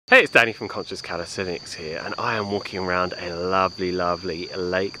Hey, it's Danny from Conscious Calisthenics here, and I am walking around a lovely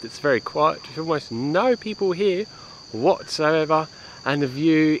lake that's very quiet. There's almost no people here whatsoever, and the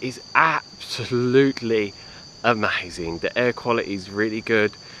view is absolutely amazing. The air quality is really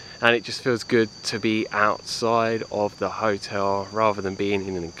good, and it just feels good to be outside of the hotel rather than being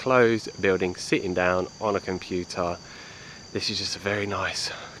in an enclosed building sitting down on a computer. This is just a very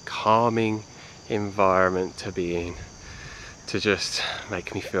nice, calming environment to be in, to just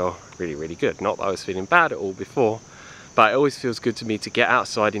make me feel really good. Not that I was feeling bad at all before, but it always feels good to me to get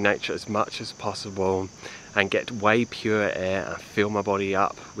outside in nature as much as possible and get way pure air and fill my body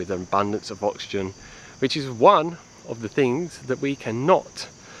up with an abundance of oxygen, which is one of the things that we cannot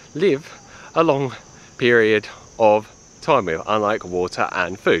live a long period of time with, unlike water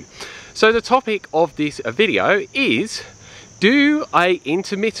and food. So the topic of this video is, do I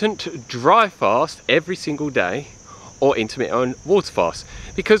intermittent dry fast every single day or intermittent water fast?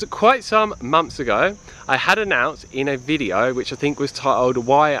 Because quite some months ago I had announced in a video which I think was titled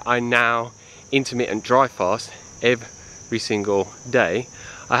 "Why I Now Intermittent Dry Fast Every Single Day."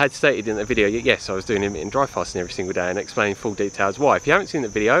 I had stated in the video, yes, I was doing intermittent dry fasting every single day, and explain full details why. If you haven't seen the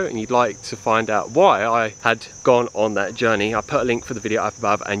video and you'd like to find out why I had gone on that journey, I put a link for the video up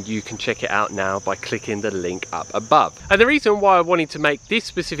above, and you can check it out now by clicking the link up above. And the reason why I wanted to make this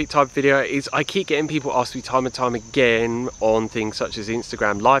specific type of video is I keep getting people ask me time and time again on things such as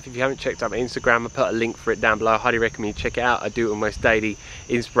Instagram Live. If you haven't checked out my Instagram, I put a link for it down below. I highly recommend you check it out. I do almost daily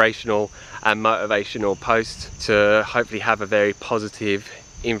inspirational and motivational posts to hopefully have a very positive,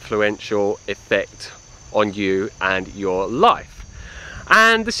 influential effect on you and your life.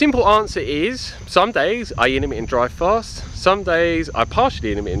 And the simple answer is, some days I intermittent dry fast, some days I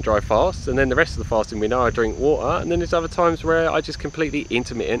partially intermittent dry fast, and then the rest of the fasting window I drink water, and then there's other times where I just completely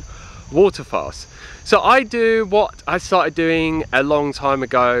intermittent water fast. So I do what I started doing a long time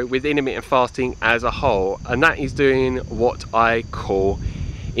ago with intermittent fasting as a whole, and that is doing what I call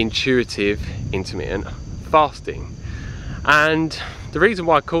intuitive intermittent fasting. And the reason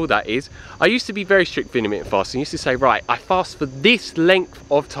why I call that is, I used to be very strict with intermittent fasting. I used to say, right, I fast for this length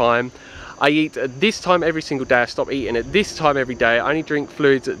of time, I eat at this time every single day, I stop eating at this time every day, I only drink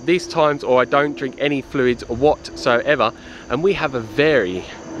fluids at these times, or I don't drink any fluids whatsoever. And we have a very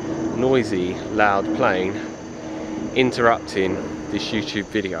noisy, loud plane interrupting this YouTube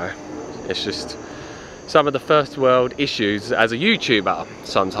video. It's just some of the first world issues as a YouTuber.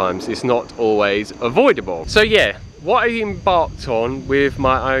 Sometimes it's not always avoidable. So yeah, what I embarked on with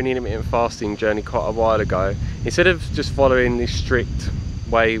my own intermittent fasting journey quite a while ago, instead of just following this strict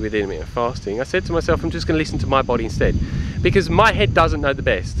way with intermittent fasting, I said to myself, I'm just going to listen to my body instead, because my head doesn't know the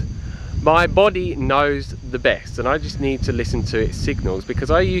best. My body knows the best, and I just need to listen to its signals, because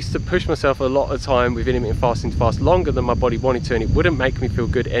I used to push myself a lot of time with intermittent fasting to fast longer than my body wanted to, and it wouldn't make me feel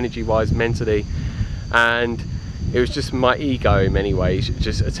good energy wise, mentally, and it was just my ego in many ways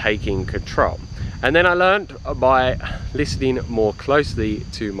just taking control. And then I learned by listening more closely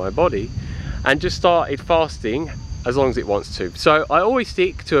to my body and just started fasting as long as it wants to. So I always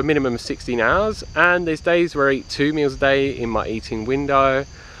stick to a minimum of 16 hours, and there's days where I eat 2 meals a day in my eating window,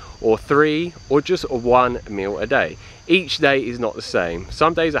 or 3, or just 1 meal a day. Each day is not the same.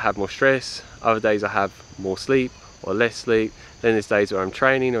 Some days I have more stress, other days I have more sleep or less sleep. Then there's days where I'm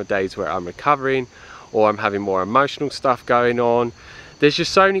training, or days where I'm recovering, or I'm having more emotional stuff going on. There's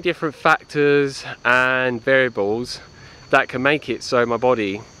just so many different factors and variables that can make it so my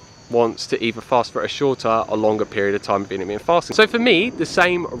body wants to either fast for a shorter or longer period of time of intermittent fasting. So for me, the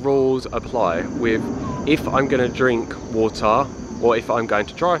same rules apply with if I'm going to drink water or if I'm going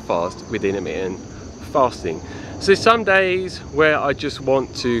to dry fast with intermittent fasting. So there's some days where I just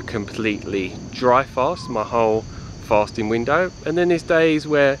want to completely dry fast my whole fasting window, and then there's days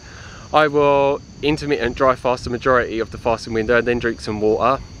where I will intermittent dry fast the majority of the fasting window and then drink some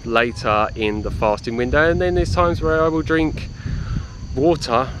water later in the fasting window. And then there's times where I will drink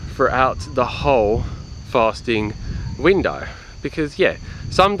water throughout the whole fasting window. Because yeah,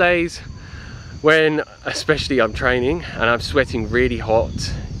 some days when especially I'm training and I'm sweating really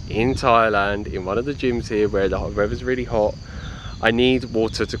hot in Thailand in one of the gyms here where the weather's really hot, I need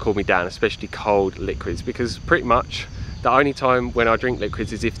water to cool me down, especially cold liquids, because pretty much the only time when I drink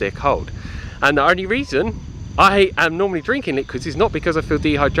liquids is if they're cold. And the only reason I am normally drinking liquids is not because I feel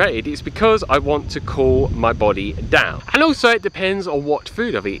dehydrated, it's because I want to cool my body down. And also it depends on what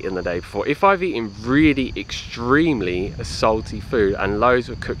food I've eaten the day before. If I've eaten really extremely salty food and loads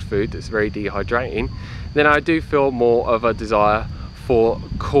of cooked food that's very dehydrating, then I do feel more of a desire for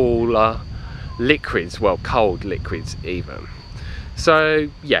cooler liquids, well, cold liquids even. So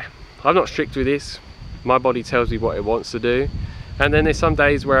yeah, I'm not strict with this. My body tells me what it wants to do. And then there's some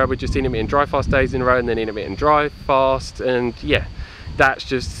days where I would just intermittent dry fast days in a row, and then intermittent dry fast, and yeah, that's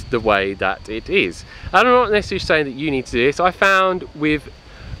just the way that it is. And I'm not necessarily saying that you need to do this. I found with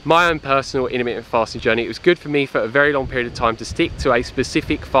my own personal intermittent fasting journey, it was good for me for a very long period of time to stick to a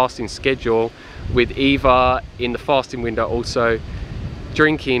specific fasting schedule, with either in the fasting window also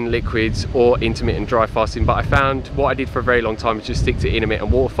drinking liquids or intermittent dry fasting. But I found what I did for a very long time was just stick to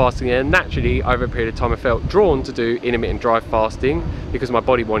intermittent water fasting, and naturally over a period of time I felt drawn to do intermittent dry fasting because my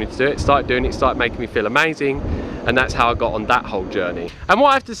body wanted to do it. Started doing it, started making me feel amazing, and that's how I got on that whole journey. And what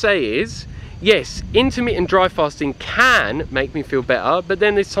I have to say is, yes, intermittent dry fasting can make me feel better, but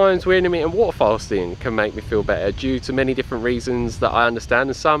then there's times where intermittent water fasting can make me feel better due to many different reasons that I understand,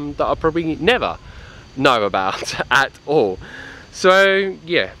 and some that I probably never know about at all. So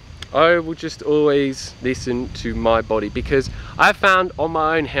yeah, I will just always listen to my body, because I've found on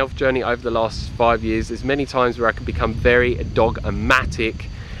my own health journey over the last 5 years, there's many times where I can become very dogmatic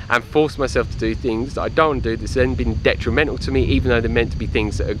and force myself to do things that I don't want to do, that's then been detrimental to me, even though they're meant to be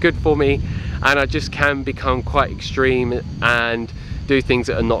things that are good for me. And I just can become quite extreme and do things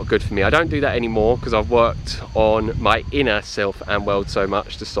that are not good for me. I don't do that anymore because I've worked on my inner self and world so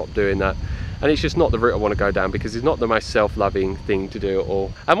much to stop doing that. And it's just not the route I want to go down, because it's not the most self-loving thing to do at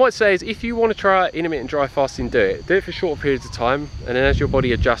all. And what I'd say is, if you want to try intermittent dry fasting, do it for short periods of time, and then as your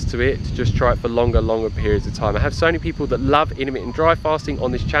body adjusts to it, just try it for longer periods of time. I have so many people that love intermittent dry fasting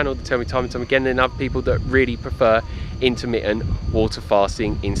on this channel that tell me time and time again, and then other people that really prefer intermittent water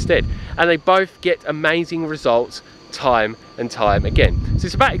fasting instead, and they both get amazing results time and time again. So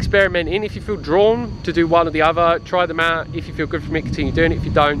it's about experimenting. If you feel drawn to do one or the other, try them out. If you feel good from it, continue doing it. If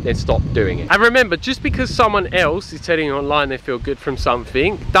you don't, then stop doing it. And remember, just because someone else is telling you online they feel good from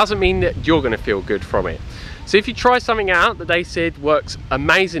something, doesn't mean that you're going to feel good from it. So if you try something out that they said works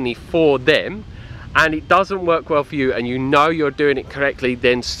amazingly for them, and it doesn't work well for you, and you know you're doing it correctly,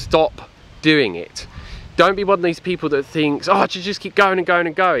 then stop doing it. Don't be one of these people that thinks, oh, I should just keep going and going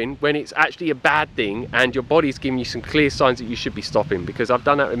and going, when it's actually a bad thing and your body's giving you some clear signs that you should be stopping. Because I've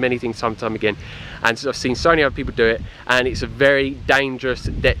done that with many things time and time again, and I've seen so many other people do it, and it's a very dangerous,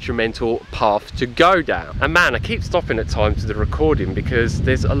 detrimental path to go down. And man, I keep stopping at times with the recording because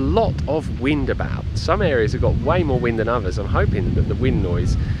there's a lot of wind about. Some areas have got way more wind than others. I'm hoping that the wind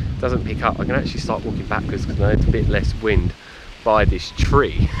noise doesn't pick up. I can actually start walking backwards because I know it's a bit less wind by this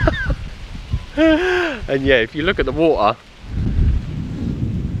tree. And yeah, if you look at the water,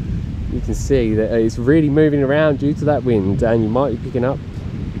 you can see that it's really moving around due to that wind, and you might be picking up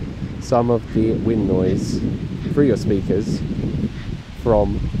some of the wind noise through your speakers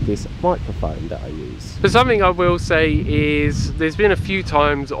from this microphone that I use. But something I will say is, there's been a few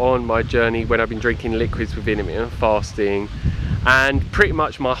times on my journey when I've been drinking liquids with intermittent fasting, and pretty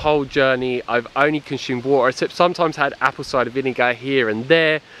much my whole journey I've only consumed water, except sometimes had apple cider vinegar here and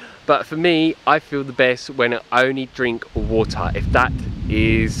there. But for me, I feel the best when I only drink water. If that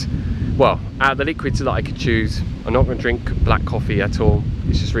is, well, out of the liquids that I could choose, I'm not going to drink black coffee at all.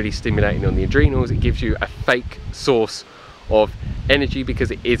 It's just really stimulating on the adrenals. It gives you a fake source of energy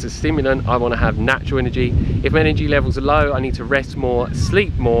because it is a stimulant. I want to have natural energy. If my energy levels are low, I need to rest more,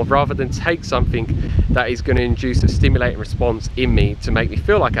 sleep more, rather than take something that is going to induce a stimulating response in me to make me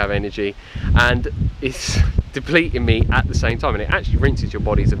feel like I have energy, and it's depleting me at the same time. And it actually rinses your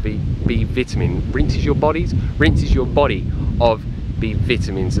bodies of B vitamin, rinses your body of B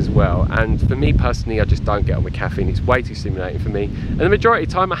vitamins as well. And for me personally, I just don't get on with caffeine. It's way too stimulating for me, and the majority of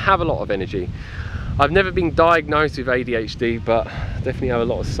the time I have a lot of energy. I've never been diagnosed with ADHD, but definitely have a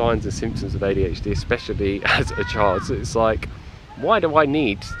lot of signs and symptoms of ADHD, especially as a child. So it's like, why do I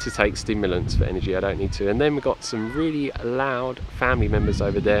need to take stimulants for energy? I don't need to. And then we've got some really loud family members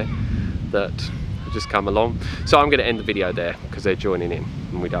over there that have just come along. So I'm going to end the video there because they're joining in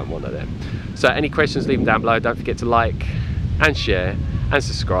and we don't want them. So any questions, leave them down below. Don't forget to like and share and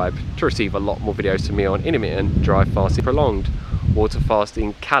subscribe to receive a lot more videos from me on intermittent dry fasting, prolonged water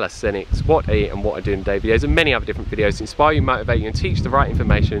fasting, calisthenics, what I eat and what I do in day videos, and many other different videos to inspire you, motivate you and teach the right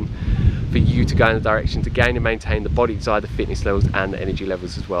information for you to go in the direction to gain and maintain the body desire, the fitness levels and the energy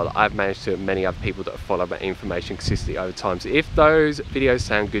levels as well. I've managed to, and many other people that have followed my information consistently over time. So if those videos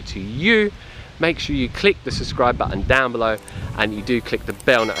sound good to you, make sure you click the subscribe button down below, and you do click the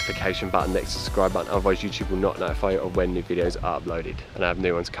bell notification button next to the subscribe button, otherwise YouTube will not notify you of when new videos are uploaded, and I have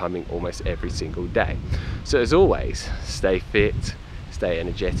new ones coming almost every single day. So as always, stay fit, stay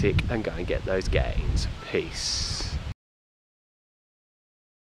energetic and go and get those gains. Peace.